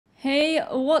Hey,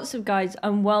 what's up guys,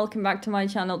 and welcome back to my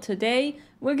channel. Today,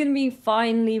 we're going to be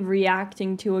finally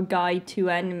reacting to a guide to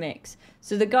NMIXX.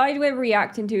 So the guide we're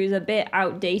reacting to is a bit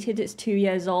outdated, it's 2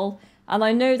 years old. And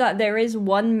I know that there is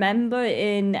one member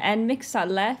in NMIXX that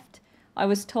left. I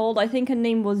was told, I think her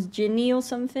name was Ginny or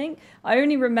something. I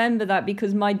only remember that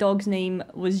because my dog's name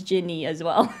was Ginny as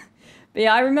well. But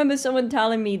yeah, I remember someone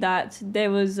telling me that there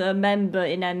was a member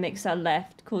in NMIXX that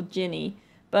left called Ginny.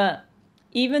 But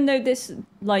even though this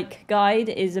guide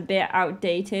is a bit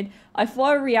outdated, I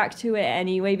thought I'd react to it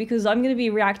anyway because I'm going to be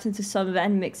reacting to some of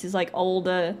NMIXX's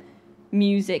older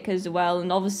music as well,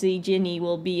 and obviously Ginny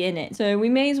will be in it. So we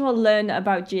may as well learn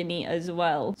about Ginny as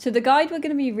well. So the guide we're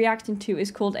going to be reacting to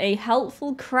is called A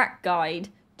Helpful Crack Guide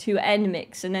to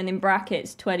NMIXX, and then in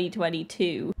brackets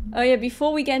 2022. Oh yeah,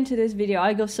 before we get into this video,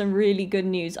 I got some really good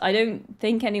news. I don't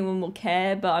think anyone will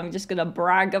care, but I'm just gonna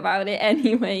brag about it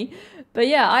anyway. But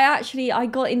yeah, I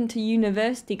got into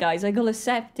university, guys. I got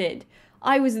accepted.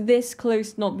 I was this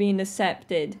close not being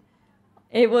accepted.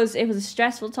 It was a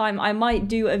stressful time. I might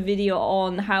do a video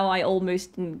on how I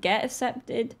almost didn't get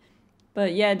accepted.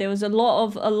 But yeah, there was a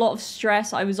lot of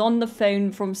stress. I was on the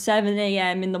phone from 7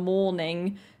 AM in the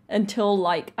morning until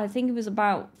I think it was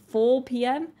about 4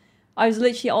 PM. I was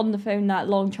literally on the phone that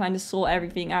long trying to sort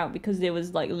everything out because there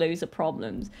was loads of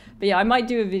problems. But yeah, I might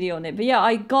do a video on it. But yeah,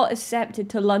 I got accepted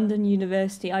to London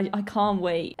University. I can't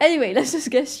wait. Anyway, let's just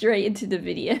get straight into the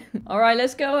video. Alright,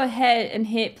 let's go ahead and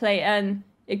hit play, and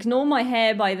ignore my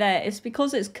hair by there. It's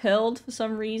because it's curled for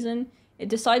some reason. It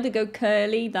decided to go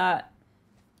curly that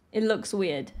it looks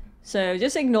weird. So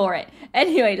just ignore it.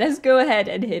 Anyway, let's go ahead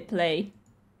and hit play.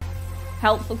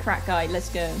 Helpful crack guide, let's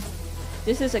go.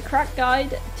 This is a crack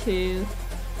guide to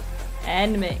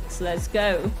NMIXX, let's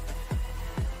go.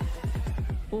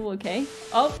 Oh, okay.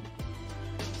 Oh,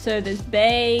 so there's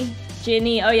Bay,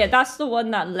 Ginny. Oh yeah, that's the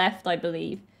one that left, I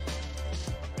believe.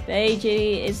 Bay,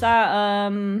 Ginny, is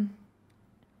that,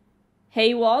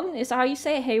 Haewon? Is that how you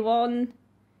say it? Haewon,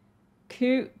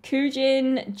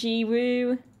 Kujin,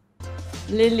 Jiwoo,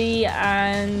 Lily,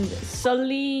 and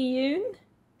Sullyun?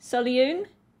 Sullyun?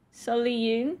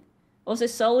 Also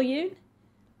Sullyun?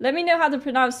 Let me know how to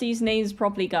pronounce these names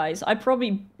properly, guys. I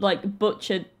probably,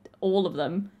 butchered all of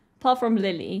them. Apart from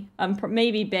Lily. And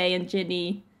maybe Bay and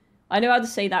Ginny. I know how to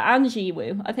say that. And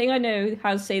Jiwoo. I think I know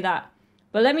how to say that.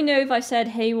 But let me know if I said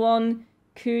Haewon,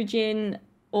 Kujin,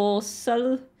 or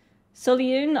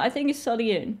Sullyun. I think it's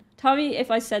Sullyun. Tell me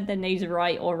if I said their names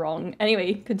right or wrong.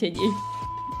 Anyway, continue.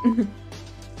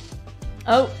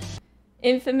 Oh.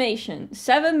 Information.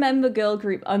 7-member girl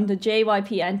group under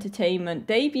JYP Entertainment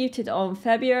debuted on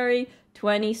February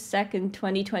 22nd,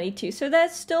 2022. So they're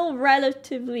still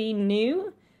relatively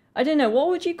new. I don't know, what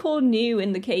would you call new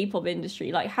in the K-pop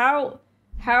industry? How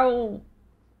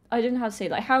I don't know how to say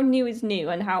how new is new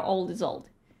and how old is old?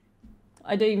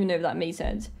 I don't even know if that made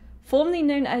sense. Formerly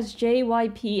known as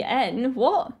JYPN.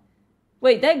 What?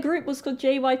 Wait, their group was called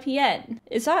JYPN.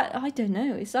 Is that, I don't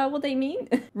know, is that what they mean?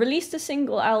 Released a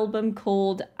single album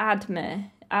called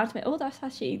Adme. Adme, oh, that's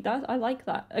actually, I like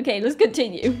that. Okay, let's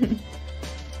continue.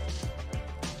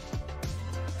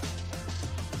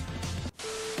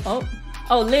 Oh,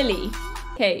 Lily.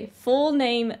 Okay, full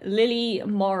name Lily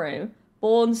Morrow.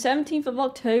 Born 17th of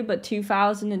October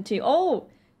 2002. Oh,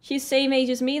 she's same age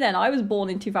as me then. I was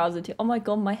born in 2002. Oh my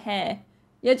god, my hair.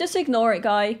 Yeah, just ignore it,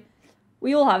 guy.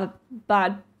 We all have a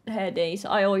bad hair days.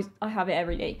 I have it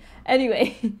every day.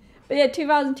 Anyway, but yeah,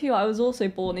 2002, I was also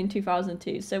born in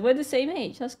 2002. So we're the same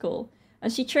age. That's cool.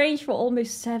 And she trained for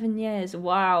almost 7 years.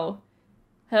 Wow.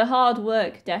 Her hard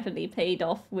work definitely paid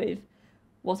off with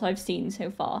what I've seen so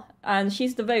far. And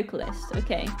she's the vocalist.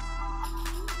 Okay.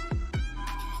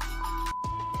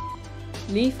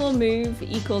 Lethal move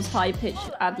equals high-pitched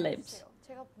ad-libs.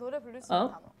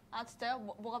 Oh. 아 진짜요?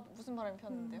 뭐가 무슨 바람이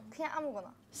폈는데요? 그냥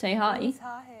아무거나. Say hi.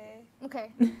 인사해.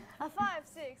 Okay. 5,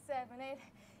 6, 7, 8.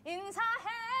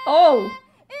 인사해. Oh!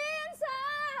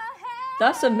 인사해.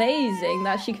 That's amazing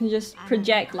that she can just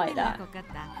project like that.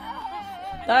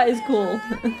 That is cool.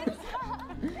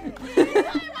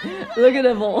 Look at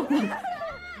them all.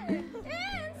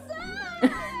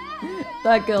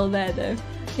 That girl there though.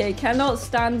 Okay, cannot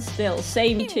stand still.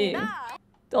 Same too.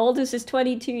 The oldest is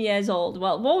 22 years old.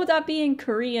 Well, what would that be in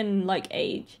Korean,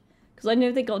 age? Because I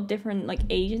know they got different,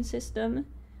 aging system.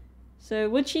 So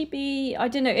would she be, I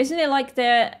don't know, isn't it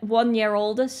they're 1 year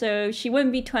older? So she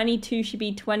wouldn't be 22, she'd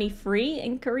be 23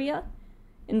 in Korea?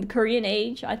 In the Korean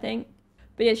age, I think.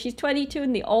 But yeah, she's 22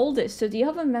 and the oldest, so the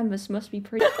other members must be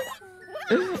pretty...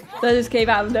 That just came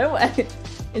out of nowhere.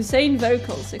 Insane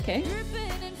vocals, okay?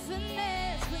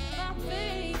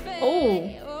 Oh!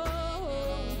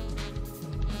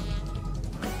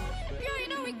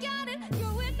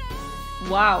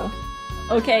 Wow.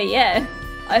 Okay, yeah.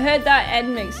 I heard that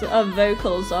NMIXX of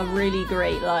vocals are really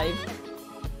great live.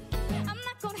 I'm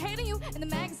not gonna hate on you in the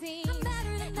magazine. I'm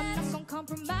not gonna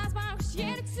compromise my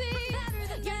Christianity.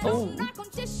 Oh,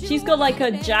 she's got like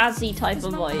a jazzy type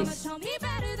of voice.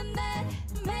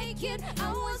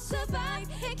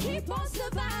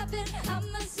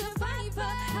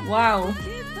 Wow.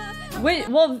 Wait,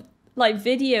 what like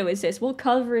video is this? What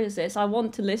cover is this? I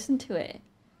want to listen to it.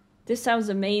 This sounds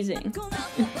amazing.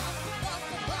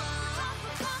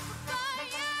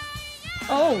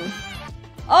 Oh.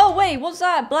 Oh wait, what's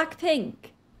that? Blackpink.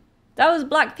 That was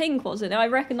Blackpink, wasn't it? I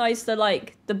recognized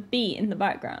the beat in the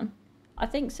background. I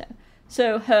think so.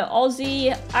 So her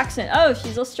Aussie accent. Oh,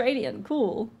 she's Australian.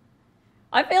 Cool.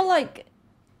 I feel like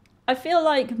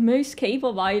most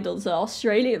K-pop idols are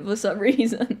Australian for some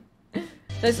reason.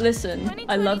 Let's listen.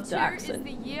 I love the accent.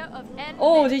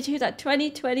 Oh, did you hear that?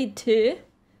 2022?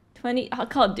 I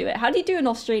can't do it. How do you do an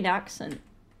Australian accent?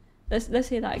 Let's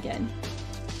hear that again.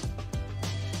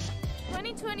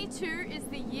 2022 is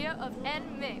the year of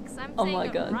NMIXX. I'm oh saying my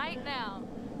it God. right now.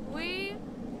 We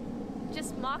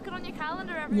just mark it on your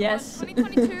calendar, everyone. Yes.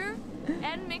 2022,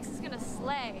 NMIXX is gonna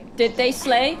slay. Did they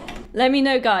slay? Let me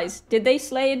know, guys. Did they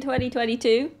slay in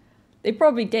 2022? They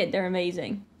probably did. They're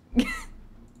amazing.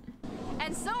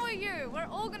 And so are you. We're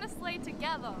all gonna slay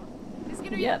together. It's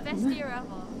gonna be Yep. the best year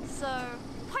ever. So,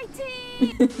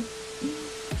 fighting!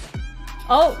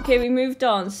 Oh, okay, we moved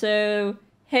on. So,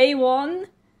 Haewon.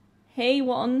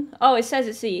 Oh, it says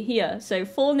it's here. So,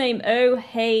 full name Oh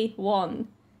Haewon.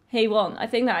 Haewon. I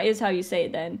think that is how you say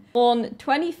it then. Born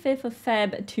 25th of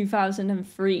Feb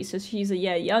 2003. So, she's a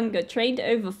year younger. Trained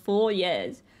over 4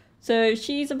 years. So,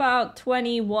 she's about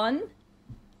 21,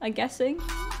 I'm guessing.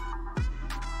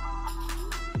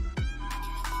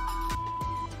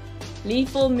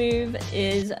 Lethal move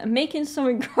is making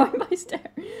someone cry by staring.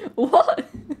 What?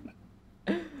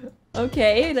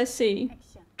 Okay, let's see.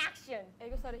 액션.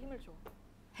 애교살에 힘을 줘.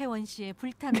 혜원 씨의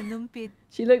불타는 눈빛.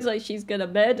 She looks like she's gonna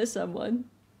murder someone.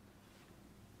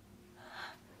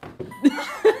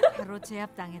 바로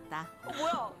제압당했다.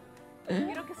 뭐야?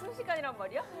 이렇게 순식간이란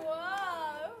말이야?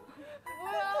 와.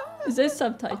 뭐야? Is this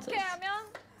subtitles? 오케이 하면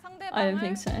상대방을 I don't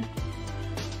think so.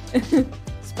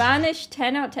 Spanish,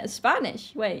 10 out of 10.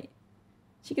 Spanish? Wait.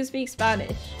 She can speak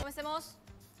Spanish. Comencemos.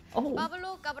 Oh,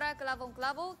 Pablo Cabral clavo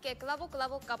clavo que clavo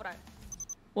clavo Cabral.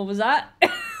 what was that?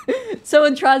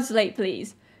 Someone translate,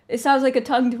 please. It sounds like a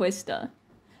tongue twister.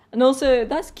 And also,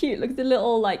 that's cute. Look at the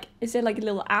little, like, is there like a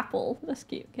little apple? That's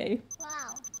cute, okay.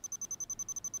 Wow.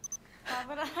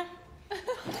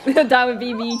 That would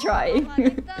be me trying.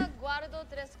 Mamacita guardo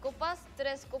tres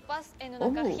copas en una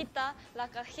Oh. cajita. La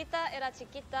cajita era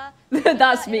chiquita.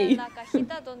 That's Era me. la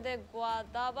cajita donde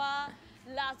guardaba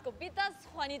las copitas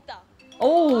Juanita.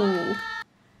 Oh,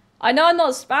 I know I'm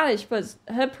not Spanish, but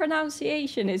her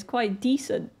pronunciation is quite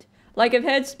decent. Like, I've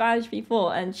heard Spanish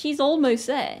before, and she's almost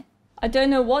there. I don't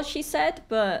know what she said,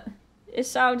 but it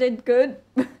sounded good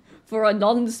for a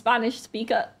non-Spanish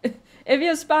speaker. If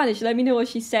you're Spanish, let me know what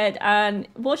she said, and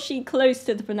was she close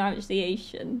to the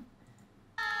pronunciation?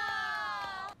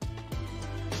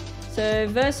 So,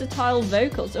 versatile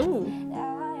vocals. Ooh.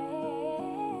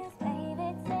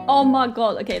 Oh my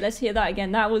god. Okay, let's hear that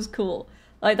again. That was cool.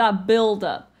 Like that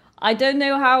build-up. I don't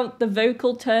know how the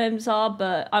vocal terms are,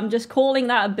 but I'm just calling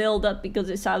that a build-up because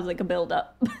it sounds like a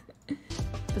build-up.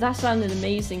 But that sounded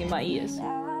amazing in my ears.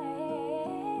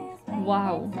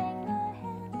 Wow.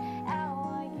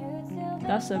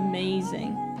 That's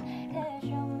amazing.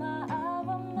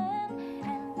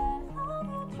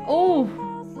 Oh!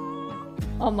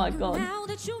 Oh my god. Now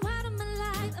that you're out of my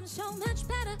life, I'm so much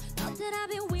better. Thought that I'd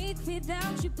be weak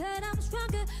without you, but I'm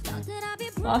stronger. Thought that I'd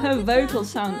be Wow, her broke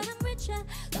vocals without sound you, but I'm richer.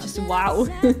 Thought just that wow.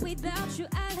 I'd be sad without you,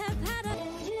 I'd have had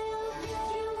a-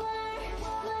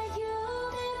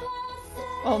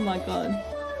 Oh my god.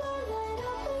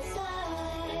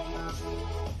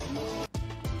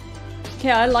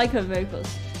 Okay, I like her vocals.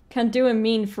 Can do a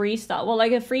mean freestyle. Well,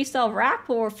 like a freestyle rap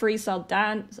or a freestyle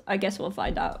dance? I guess we'll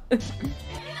find out.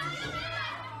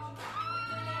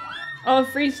 Oh,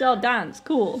 freestyle dance.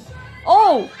 Cool.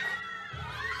 Oh!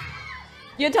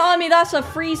 You're telling me that's a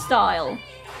freestyle?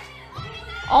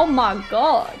 Oh my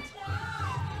god.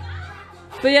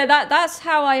 But yeah, that's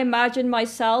how I imagine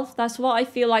myself. That's what I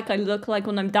feel like I look like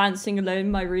when I'm dancing alone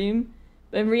in my room.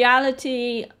 But in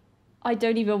reality, I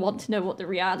don't even want to know what the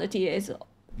reality is.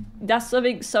 That's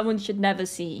something someone should never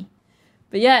see.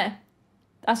 But yeah,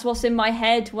 that's what's in my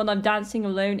head when I'm dancing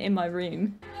alone in my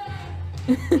room.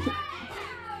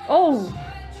 Oh!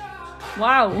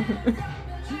 Wow.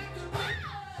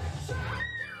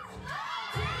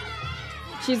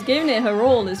 She's giving it her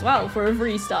all as well for a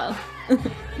freestyle.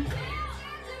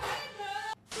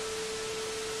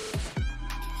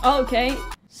 Okay,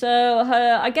 so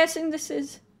I'm guessing this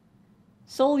is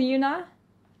Sol Yuna.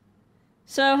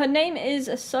 So her name is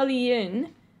Sully Yun,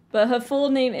 but her full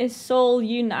name is Sol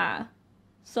Yuna.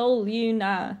 Sol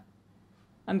Yuna,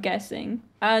 I'm guessing.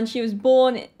 And she was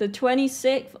born the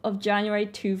 26th of January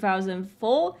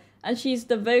 2004, and she's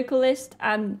the vocalist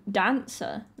and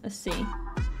dancer. Let's see.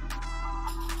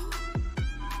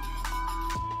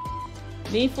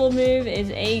 Lethal move is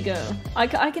Ego. I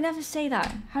can never say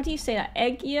that. How do you say that?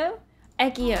 Eggio?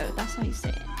 Eggio, that's how you say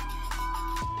it.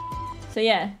 So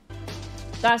yeah,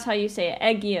 that's how you say it.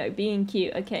 Eggio, being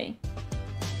cute. Okay.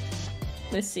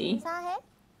 Let's see.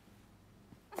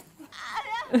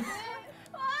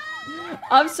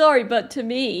 I'm sorry, but to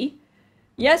me,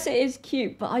 yes, it is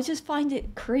cute, but I just find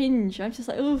it cringe. I'm just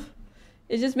like, oof.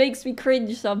 It just makes me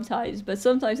cringe sometimes, but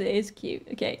sometimes it is cute.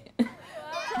 Okay.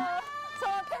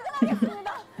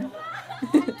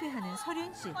 은퇴하는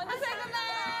서륜 씨.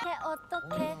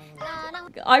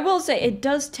 I will say it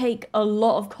does take a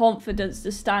lot of confidence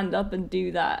to stand up and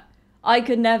do that. I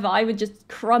could never. I would just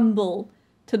crumble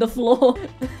to the floor.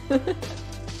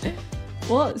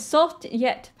 What? Soft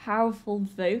yet powerful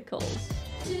vocals.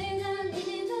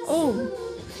 Oh.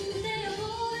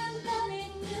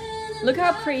 Look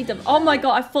how pretty the... Oh my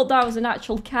god, I thought that was an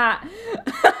actual cat.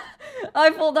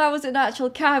 I thought that was an actual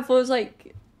cat. I thought it was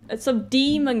like some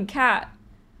demon cat.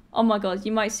 Oh my god,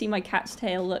 you might see my cat's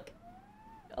tail, look.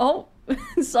 Oh,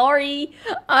 sorry.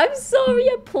 I'm sorry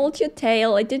I pulled your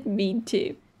tail. I didn't mean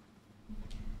to.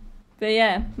 But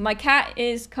yeah, my cat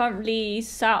is currently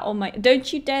sat on my...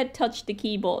 Don't you dare touch the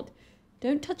keyboard.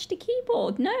 Don't touch the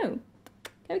keyboard, no.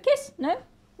 Go kiss, no?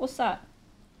 What's that?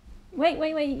 Wait,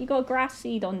 you got a grass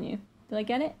seed on you. Did I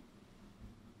get it?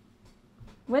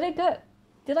 Where'd it go?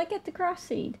 Did I get the grass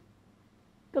seed?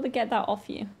 Gotta get that off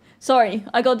you. Sorry,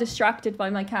 I got distracted by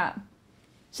my cat.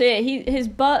 So yeah, his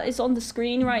butt is on the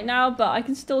screen right now, but I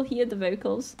can still hear the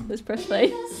vocals. Let's press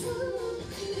play.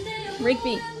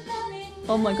 Rigby.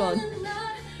 Oh my god.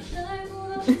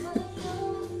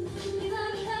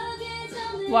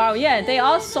 Wow, yeah, they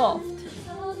are soft.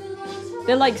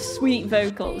 They're like sweet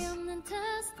vocals.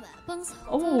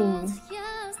 Oh.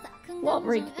 What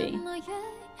Rigby?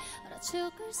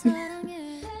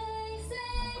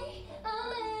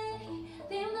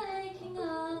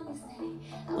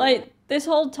 Like, this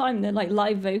whole time they're like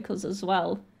live vocals as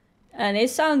well. And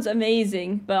it sounds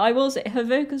amazing, but I will say her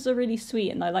vocals are really sweet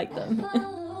and I like them.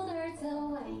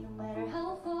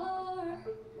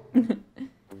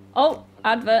 Oh,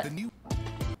 advert.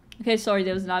 Okay, sorry,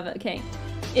 there was an advert. Okay.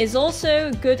 Is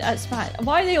also good at Spanish.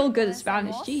 Why are they all good at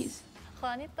Spanish? Jeez.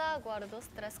 Oh.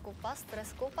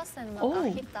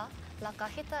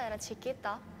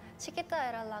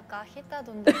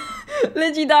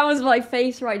 Literally, that was my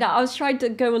face right now. I was trying to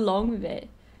go along with it.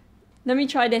 Let me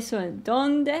try this one.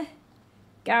 Donde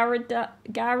Garadaba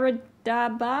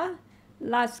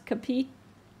las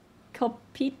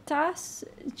Capitas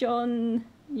Yon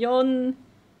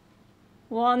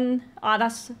One. Ah,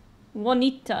 that's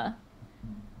Juanita.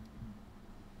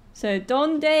 So,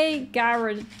 donde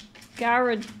Garadaba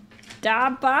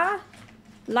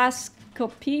las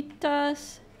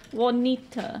Capitas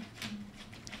Juanita.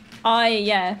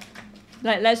 Yeah.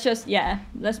 Let's just, yeah,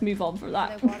 let's move on from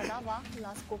that.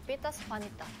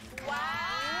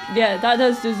 Yeah, that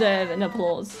does deserve an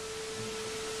applause.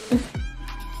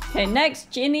 Okay,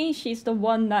 next, Ginny. She's the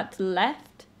one that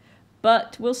left,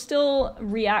 but we'll still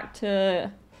react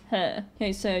to her.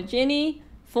 Okay, so Ginny,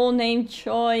 full name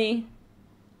Choi.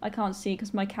 I can't see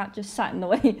because my cat just sat in the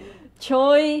way.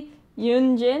 Choi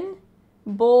Yoonjin,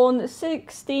 born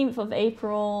 16th of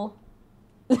April.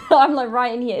 I'm like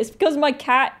right in here. It's because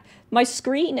my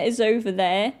screen is over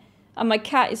there, and my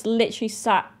cat is literally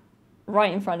sat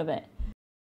right in front of it.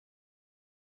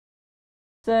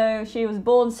 So she was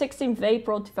born 16th of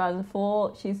April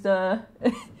 2004. She's the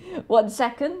 1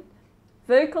 second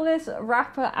vocalist,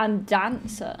 rapper, and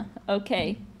dancer.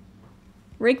 Okay,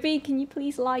 Rigby, can you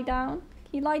please lie down?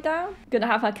 Can you lie down? I'm gonna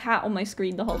have her cat on my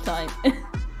screen the whole time.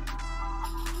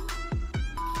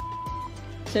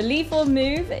 So lethal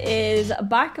move is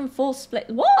back and forth split.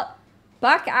 What?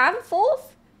 Back and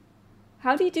forth?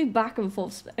 How do you do back and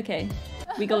forth split? Okay,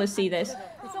 we gotta see this.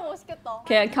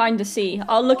 Okay, I kinda see.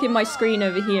 I'll look in my screen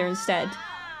over here instead.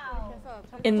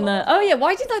 In the... Oh yeah,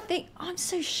 why did I think... I'm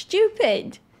so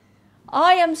stupid.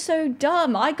 I am so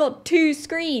dumb. I got 2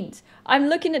 screens. I'm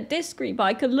looking at this screen, but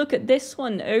I could look at this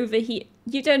one over here.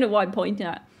 You don't know what I'm pointing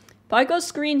at. But I got a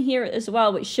screen here as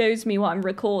well, which shows me what I'm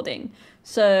recording.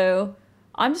 So...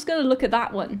 I'm just gonna look at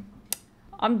that one.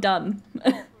 I'm done.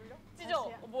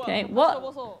 찢어. 뭐야? Okay, what?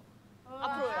 접어서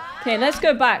앞으로 해. Okay, let's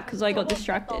go back because I got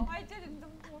distracted.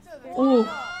 Oh,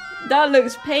 that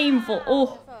looks painful.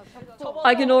 Oh,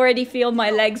 I can already feel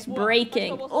my legs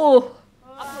breaking. Oh,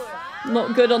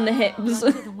 not good on the hips.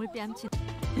 동물 뺨치.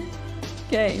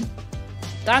 Okay,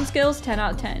 dance skills 10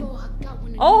 out of 10.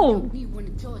 Oh,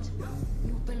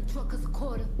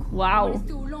 wow.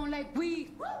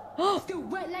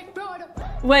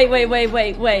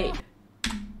 Wait.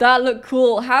 That looked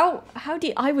cool. How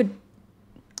do I would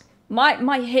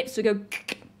my hips would go.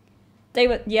 They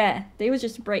would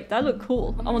just break. That looked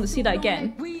cool. I want to see that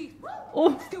again.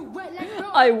 Oh,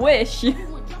 I wish.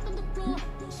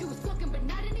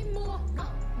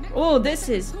 Oh, this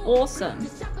is awesome.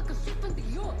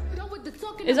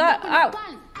 Is that out?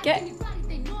 Get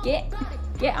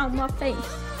out my face.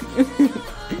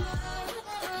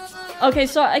 Okay,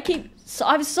 so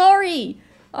I'm sorry.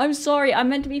 I'm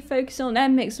meant to be focused on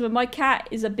NMIXX, but my cat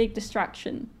is a big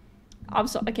distraction. I'm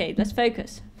sorry. Okay, let's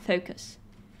focus.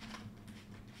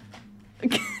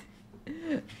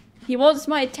 He wants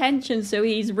my attention, so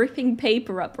he's ripping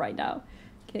paper up right now.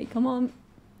 Okay, come on.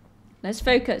 Let's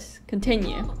focus.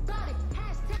 Continue.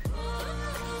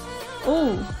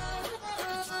 Oh.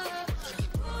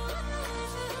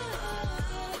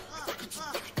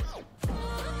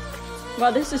 Wow,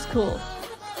 this is cool.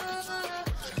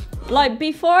 Like,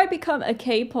 before I become a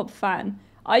K-pop fan,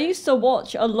 I used to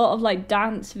watch a lot of like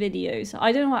dance videos.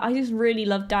 I don't know why, I just really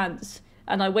love dance.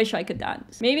 And I wish I could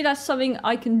dance. Maybe that's something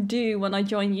I can do when I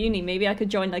join uni. Maybe I could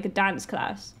join like a dance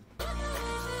class.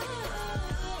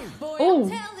 Oh,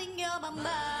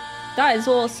 that is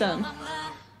awesome.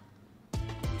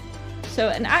 So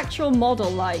an actual model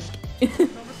like...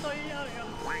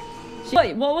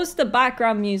 Wait, what was the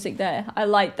background music there? I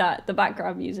like that, the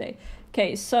background music.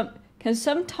 Okay, can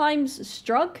sometimes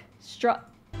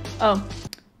oh.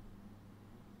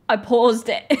 I paused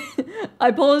it.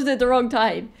 I paused it the wrong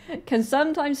time. Can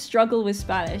sometimes struggle with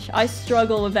Spanish. I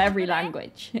struggle with every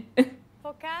language.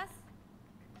 Focus.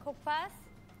 Copas.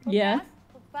 Yeah.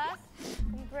 Copas.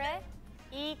 Compre.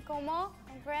 Y como.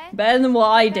 Compre. Better than what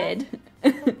I did.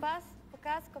 Copas.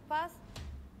 Focus. Copas.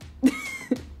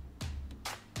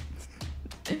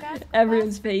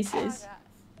 Everyone's faces.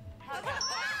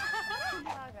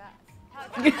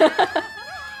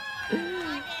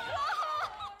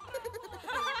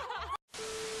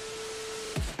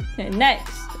 Okay,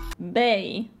 next.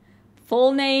 Bae.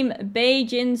 Full name Bae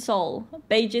Jin Sol.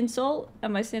 Bae Jin Sol?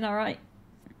 Am I saying that right?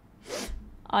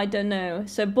 I don't know.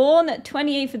 So born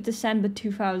 28th of December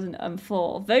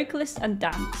 2004. Vocalist and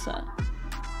dancer.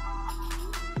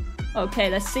 Okay,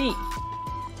 let's see.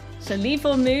 So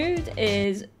lethal mood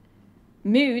is...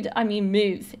 I mean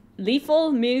move.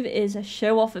 Lethal move is a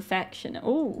show off affection.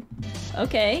 Oh,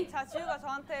 okay. 자, 지우가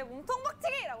저한테 몸통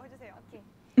박치기라고 해주세요. 오케이.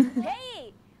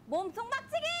 헤이, 몸통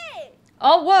박치기.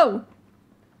 Oh, whoa.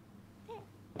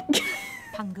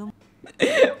 방금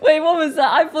Wait, what was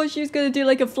that? I thought she was gonna do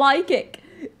like a fly kick.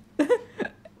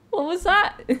 What was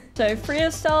that? So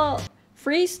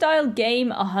freestyle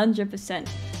game 100%.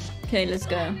 Okay, let's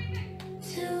go.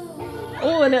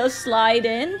 Oh, a little slide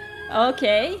in.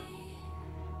 Okay.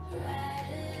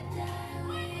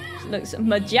 Looks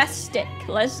majestic.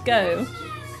 Let's go.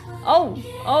 Oh.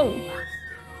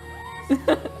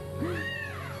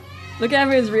 Look at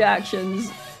everyone's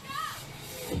reactions.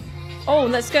 Oh,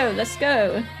 let's go.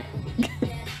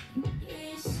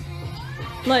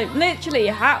 Like, literally,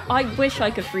 I wish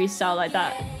I could freestyle like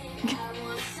that.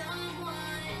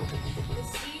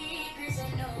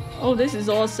 Oh, this is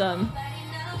awesome.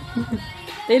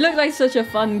 They look like such a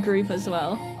fun group as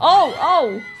well.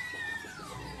 Oh!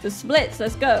 The splits,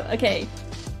 let's go. Okay.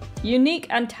 Unique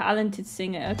and talented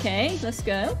singer. Okay, let's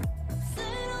go.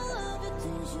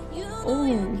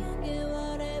 Oh.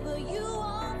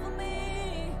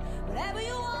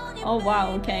 Oh,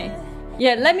 wow, okay.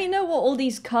 Yeah, let me know what all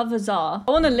these covers are.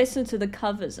 I want to listen to the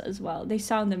covers as well. They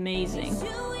sound amazing.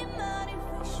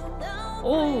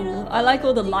 Oh, I like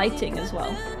all the lighting as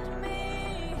well.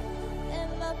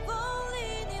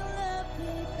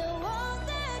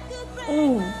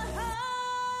 Oh.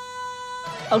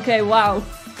 Okay, wow.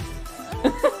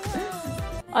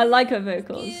 I like her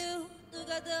vocals.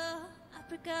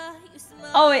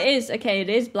 Oh, it is. Okay, it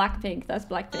is Blackpink. That's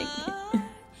Blackpink.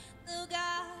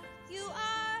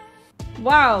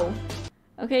 Wow.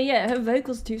 Okay, yeah, her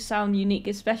vocals do sound unique,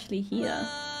 especially here.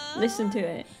 Listen to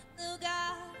it.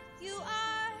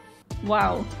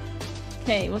 Wow.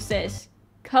 Okay, what's this?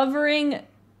 Covering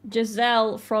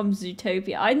Giselle from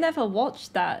Zootopia. I never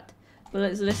watched that. But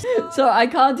let's listen. So I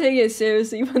can't take it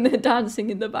seriously when they're dancing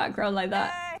in the background like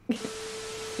that.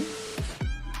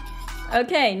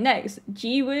 Okay, next.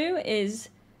 Jiwoo is...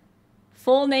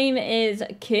 Full name is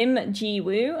Kim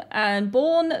Jiwoo and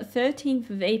born 13th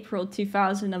of April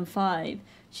 2005.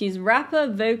 She's rapper,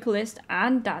 vocalist,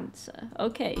 and dancer.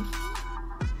 Okay.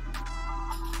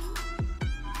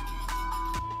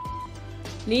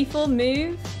 Lethal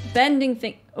move, bending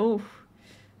thing. Oh,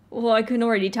 I can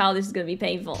already tell this is gonna be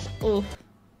painful. Oh.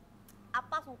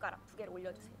 아빠 손가락 두 개를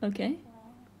올려주세요. Okay.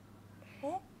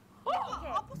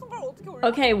 아빠 손가락 어떻게 올려?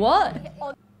 Okay, what?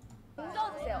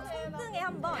 얹어주세요. 손등에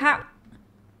한 번. How?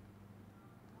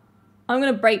 I'm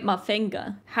gonna break my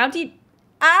finger. How do you?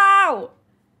 Ow!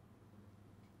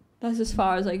 That's as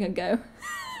far as I can go.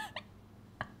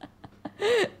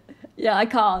 Yeah, I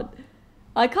can't.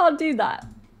 I can't do that.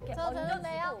 이렇게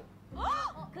얹어주세요.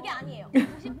 그게 아니에요.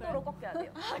 90도로 꺾여야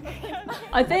돼요.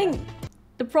 I think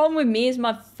the problem with me is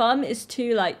my thumb is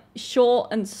too like short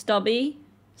and stubby,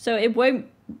 so it won't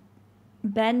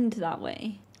bend that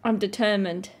way. I'm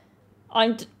determined.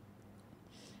 I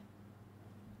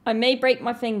may break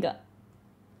my finger.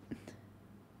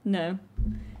 No,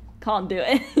 can't do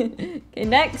it. Okay,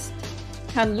 next.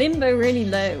 Can limbo really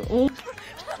low. Ooh.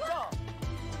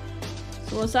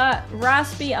 So what's that?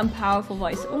 Raspy and powerful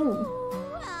voice. Ooh.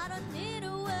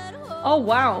 Oh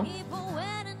wow.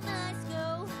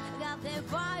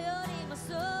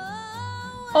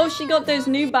 Oh, she got those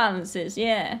New Balances.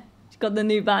 Yeah, she got the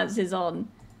New Balances on.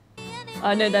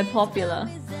 I know they're popular.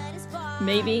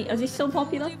 Maybe. Is he still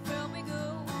popular?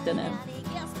 Don't know.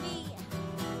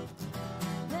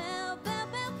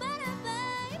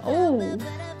 Oh.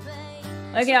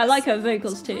 Okay, I like her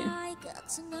vocals too.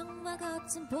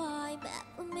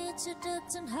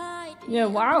 Yeah,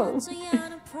 wow.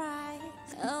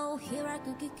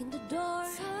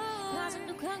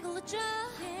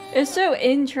 It's so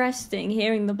interesting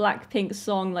hearing the Blackpink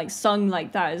song like sung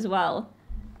like that as well.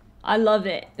 I love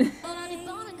it.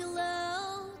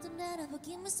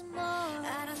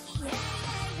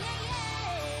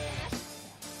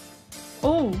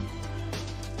 Oh.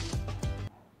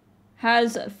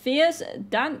 Has fierce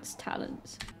dance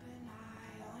talents.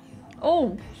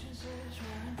 Oh.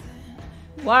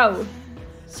 Wow.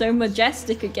 So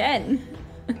majestic again.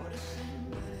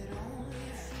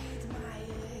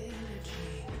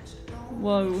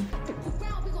 Whoa.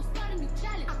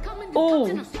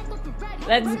 Oh.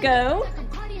 Let's go.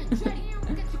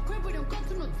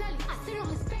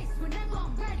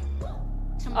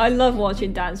 I love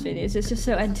watching dance videos. It's just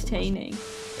so entertaining.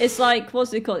 It's like,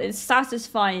 what's it called? It's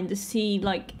satisfying to see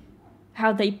like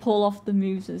how they pull off the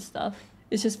moves and stuff.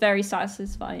 It's just very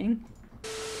satisfying.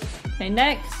 Okay,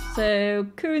 next. So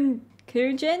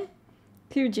Kujin.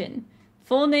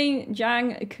 Full name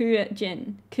Jang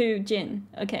Kujin.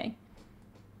 Okay.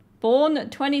 Born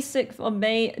 26th of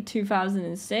May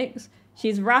 2006.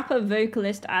 She's rapper,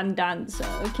 vocalist, and dancer.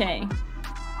 Okay.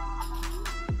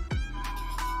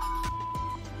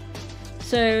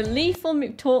 So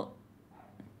lethal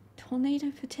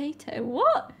tornado potato.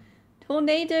 What?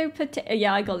 Tornado potato.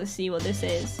 Yeah, I gotta see what this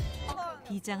is.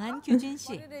 비장한 규진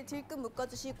씨. 머리를 질끈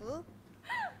묶어주시고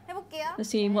해볼게요. Let's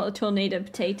see what a tornado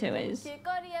potato is.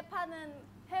 길거리에 파는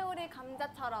회오리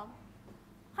감자처럼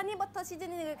허니버터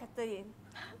시즈닝을 곁들인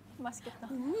맛있겠다.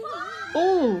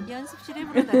 Oh. 연습실에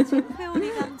불어닥친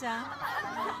회오리 감자.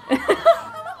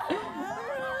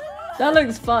 That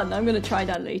looks fun. I'm gonna try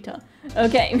that later.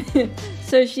 Okay.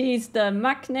 So she's the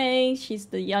maknae. She's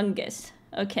the youngest.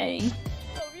 Okay.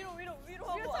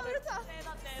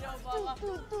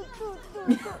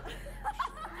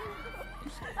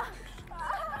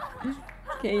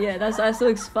 Okay, yeah, that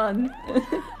looks fun.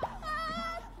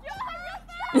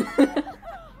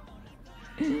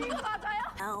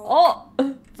 Oh,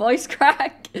 voice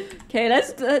crack. Okay,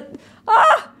 let's.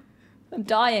 I'm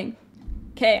dying.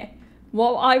 Okay,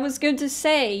 what I was going to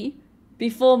say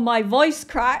before my voice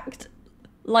cracked,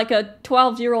 like a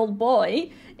 12-year-old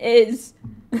boy, is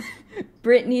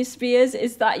Britney Spears.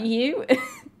 Is that you?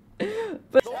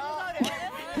 But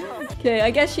okay, I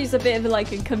guess she's a bit of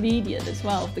like a comedian as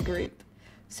well of the group.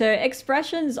 So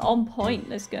expressions on point.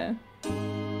 Let's go.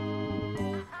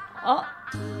 Oh,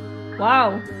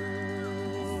 wow.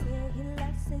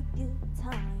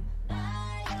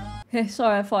 Okay,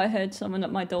 sorry, I thought I heard someone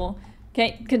at my door.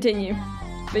 Okay, continue.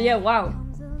 But yeah, wow.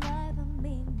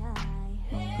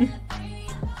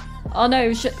 Oh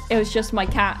no, it was just my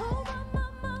cat.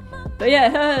 But yeah,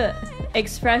 her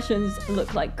expressions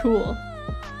look like cool.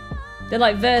 They're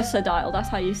like versatile, that's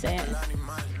how you say it.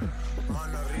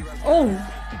 Oh!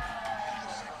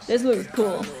 This looks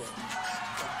cool.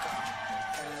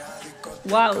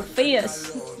 Wow,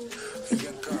 fierce.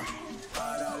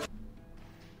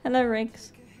 Hello,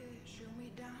 Riggs.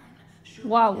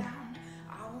 Wow.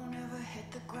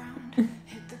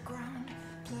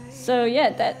 So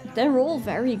yeah, they're all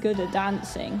very good at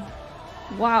dancing.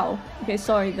 Wow. Okay,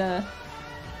 sorry, I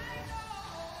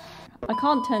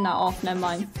can't turn that off, never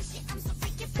mind.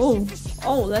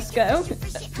 Oh, let's go.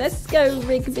 Let's go,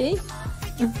 Rigby.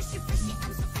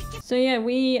 So yeah,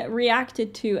 we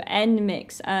reacted to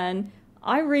NMIXX, and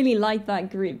I really like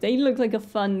that group. They look like a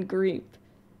fun group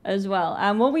as well.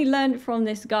 And what we learned from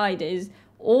this guide is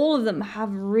all of them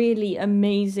have really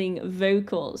amazing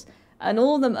vocals. And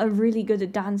all of them are really good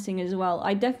at dancing as well.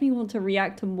 I definitely want to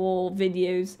react to more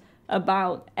videos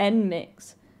about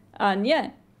NMIXX. And yeah,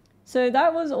 so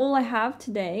that was all I have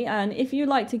today. And if you'd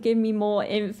like to give me more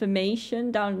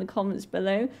information down in the comments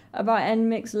below about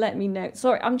NMIXX, let me know.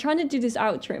 Sorry, I'm trying to do this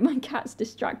outro. My cat's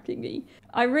distracting me.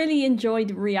 I really enjoyed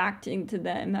reacting to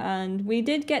them, and we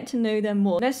did get to know them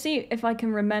more. Let's see if I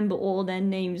can remember all their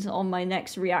names on my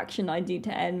next reaction I do to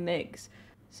NMIXX.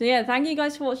 So yeah, thank you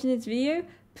guys for watching this video.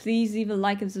 Please leave a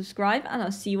like and subscribe, and I'll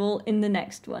see you all in the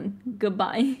next one.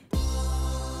 Goodbye.